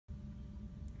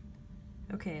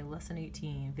Okay, lesson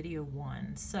 18, video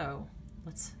 1. So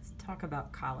let's talk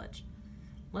about college.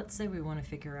 Let's say we want to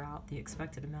figure out the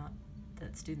expected amount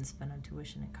that students spend on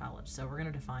tuition in college. So we're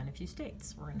going to define a few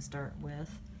states. We're going to start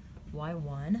with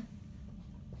Y1,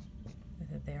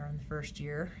 that they are in the first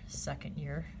year, second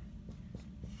year,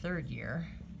 third year,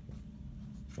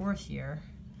 fourth year,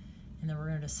 and then we're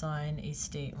going to assign a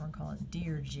state. We're going to call it D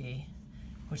or G,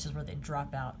 which is where they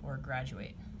drop out or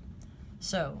graduate.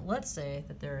 So let's say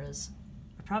that there is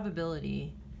a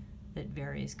probability that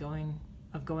varies going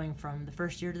from the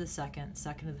first year to the second,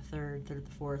 second to the third, third to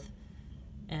the fourth,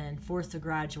 and fourth to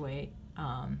graduate,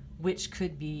 which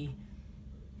could be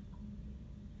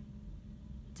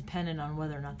dependent on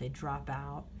whether or not they drop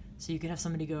out. So you could have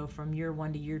somebody go from year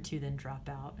 1 to year 2, then drop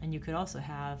out, and you could also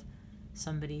have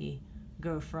somebody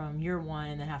go from year 1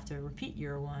 and then have to repeat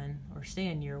year 1 or stay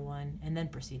in year 1 and then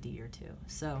proceed to year 2.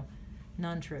 So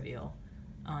non-trivial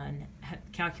on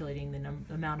calculating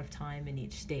the amount of time in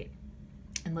each state.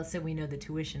 And let's say we know the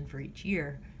tuition for each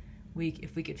year,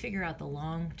 if we could figure out the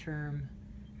long-term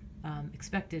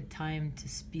expected time to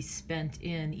be spent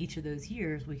in each of those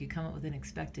years, we could come up with an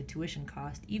expected tuition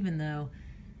cost, even though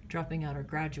dropping out or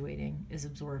graduating is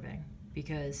absorbing.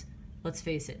 Because let's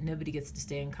face it, nobody gets to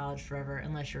stay in college forever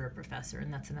unless you're a professor,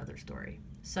 and that's another story.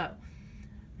 So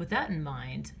with that in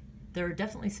mind, there are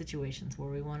definitely situations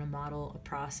where we want to model a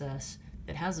process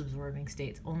that has absorbing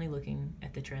states, only looking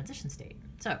at the transition state.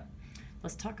 So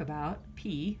let's talk about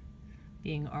P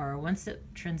being our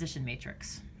one-step transition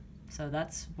matrix. So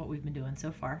that's what we've been doing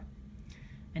so far.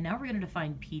 And now we're going to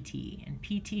define PT, and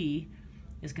PT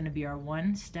is going to be our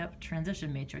one-step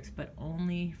transition matrix, but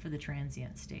only for the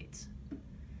transient states.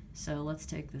 So let's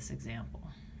take this example.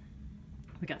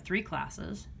 We got two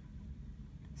classes,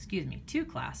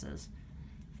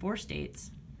 4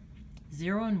 states,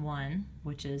 0 and 1,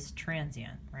 which is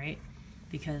transient, right?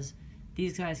 Because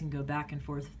these guys can go back and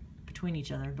forth between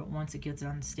each other, but once it gets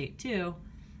on to state 2,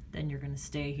 then you're going to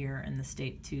stay here in the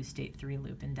state 2, state 3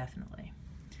 loop indefinitely.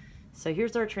 So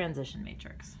here's our transition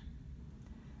matrix.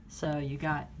 So you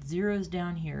got zeros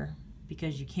down here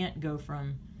because you can't go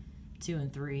from 2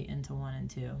 and 3 into 1 and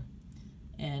 2.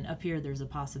 And up here there's a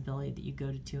possibility that you go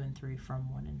to 2 and 3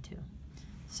 from 1 and 2.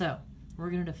 So we're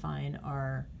going to define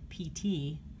our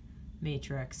PT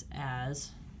matrix as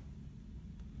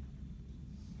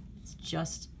it's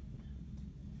just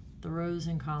the rows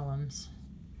and columns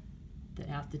that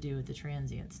have to do with the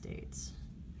transient states.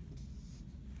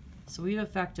 So we've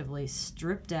effectively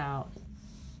stripped out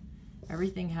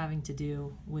everything having to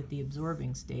do with the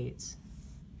absorbing states,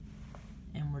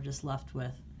 and we're just left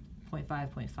with 0.5,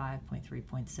 0.5, 0.3,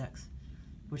 0.6,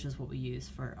 which is what we use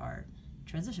for our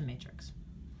transition matrix.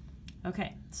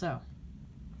 Okay, so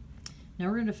now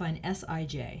we're going to define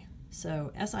Sij.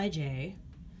 So Sij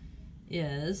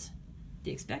is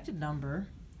the expected number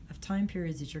of time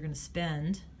periods that you're going to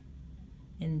spend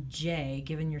in J,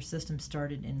 given your system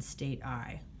started in state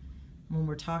I, when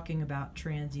we're talking about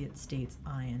transient states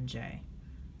I and J.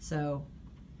 So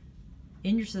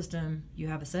in your system, you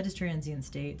have a set of transient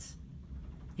states.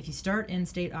 If you start in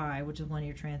state I, which is one of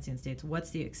your transient states, what's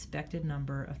the expected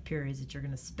number of periods that you're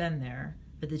going to spend there,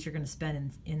 but that you're going to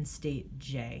spend in state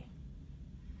J?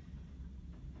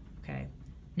 Okay,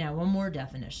 now one more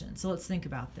definition. So let's think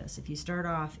about this. If you start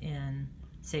off in,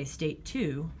 say, state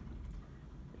 2,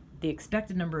 the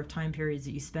expected number of time periods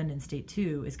that you spend in state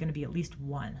 2 is going to be at least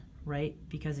 1, right?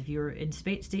 Because if you're in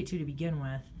state 2 to begin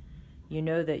with, you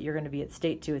know that you're going to be at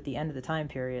state 2 at the end of the time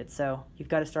period, so you've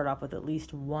got to start off with at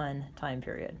least 1 time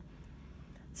period.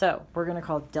 So we're going to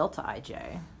call delta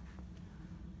ij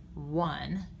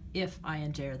 1 if I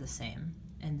and j are the same,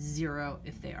 and 0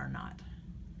 if they are not.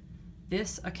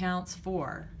 This accounts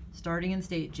for starting in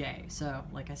state j. So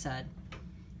like I said,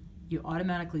 you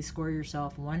automatically score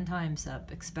yourself 1 time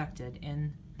step expected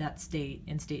in that state,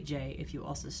 in state j, if you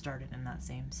also started in that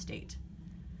same state.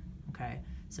 Okay,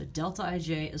 so delta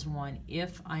ij is 1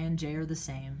 if I and j are the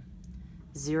same,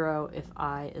 0 if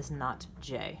I is not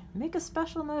j. Make a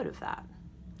special note of that.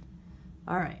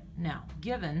 All right, now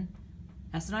given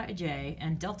Sij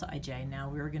and delta ij, now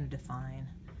we're going to define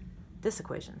this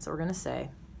equation. So we're going to say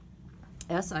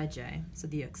Sij, so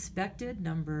the expected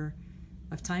number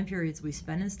of time periods we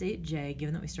spend in state j,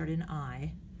 given that we started in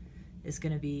I, is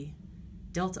going to be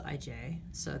delta ij,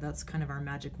 so that's kind of our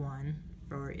magic 1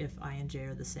 for if I and j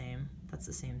are the same, that's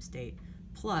the same state,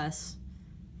 plus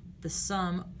the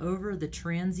sum over the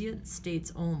transient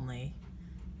states only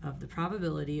of the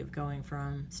probability of going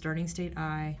from starting state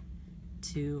I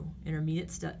to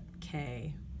intermediate state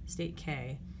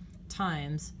k,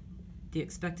 times the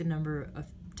expected number of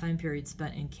time period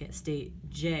spent in state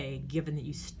J, given that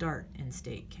you start in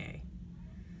state K.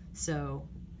 So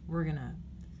we're going to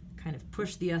kind of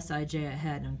push the Sij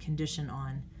ahead and condition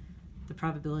on the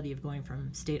probability of going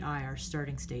from state I, our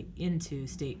starting state, into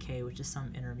state K, which is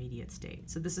some intermediate state.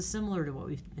 So this is similar to what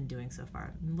we've been doing so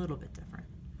far, a little bit different.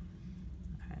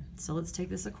 Okay, so let's take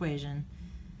this equation,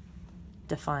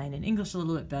 define in English a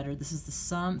little bit better. This is the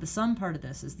sum part of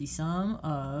this is the sum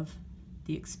of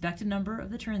the expected number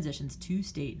of the transitions to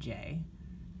state J,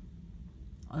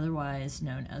 otherwise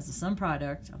known as the sum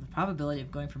product of the probability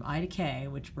of going from I to K,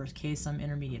 which where K is some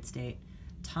intermediate state,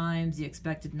 times the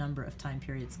expected number of time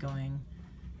periods going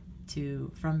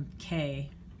to from K,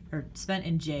 or spent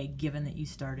in J, given that you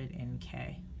started in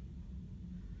K.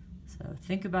 So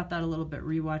think about that a little bit,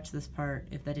 rewatch this part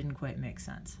if that didn't quite make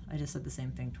sense. I just said the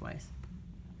same thing twice.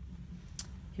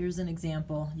 Here's an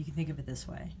example. You can think of it this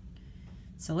way.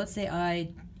 So let's say I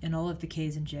and all of the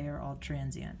K's and J are all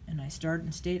transient, and I start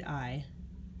in state I.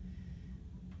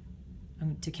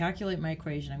 To calculate my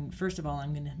equation, first of all,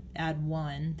 I'm going to add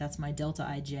 1. That's my delta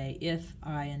ij if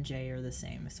I and j are the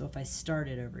same. So if I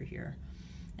started over here.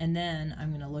 And then I'm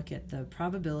going to look at the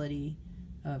probability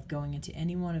of going into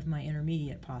any one of my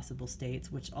intermediate possible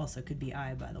states, which also could be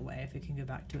I, by the way, if it can go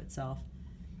back to itself,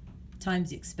 times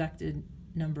the expected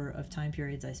number of time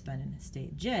periods I spend in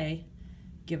state j,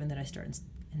 given that I start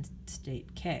in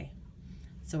state k.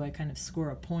 So I kind of score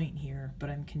a point here,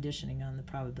 but I'm conditioning on the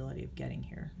probability of getting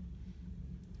here.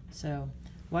 So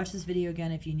watch this video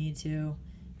again if you need to,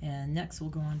 and next we'll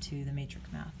go on to the matrix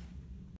math.